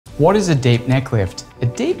What is a deep neck lift? A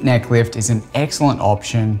deep neck lift is an excellent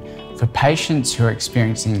option for patients who are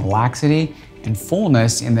experiencing laxity and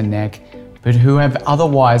fullness in the neck, but who have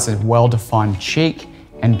otherwise a well-defined cheek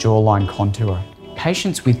and jawline contour.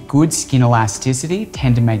 Patients with good skin elasticity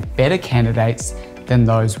tend to make better candidates than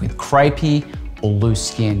those with crepey or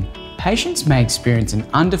loose skin. Patients may experience an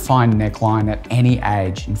undefined neckline at any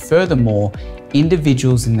age, and furthermore,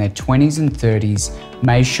 individuals in their 20s and 30s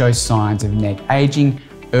may show signs of neck aging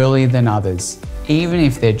earlier than others, even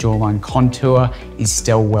if their jawline contour is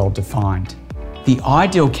still well defined. The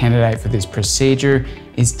ideal candidate for this procedure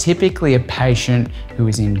is typically a patient who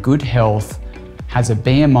is in good health, has a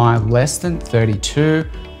BMI less than 32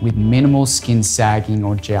 with minimal skin sagging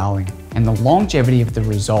or jowling. And the longevity of the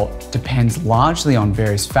result depends largely on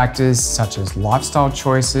various factors such as lifestyle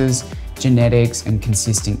choices, genetics, and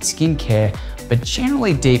consistent skincare, but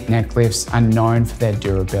generally deep neck lifts are known for their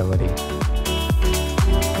durability.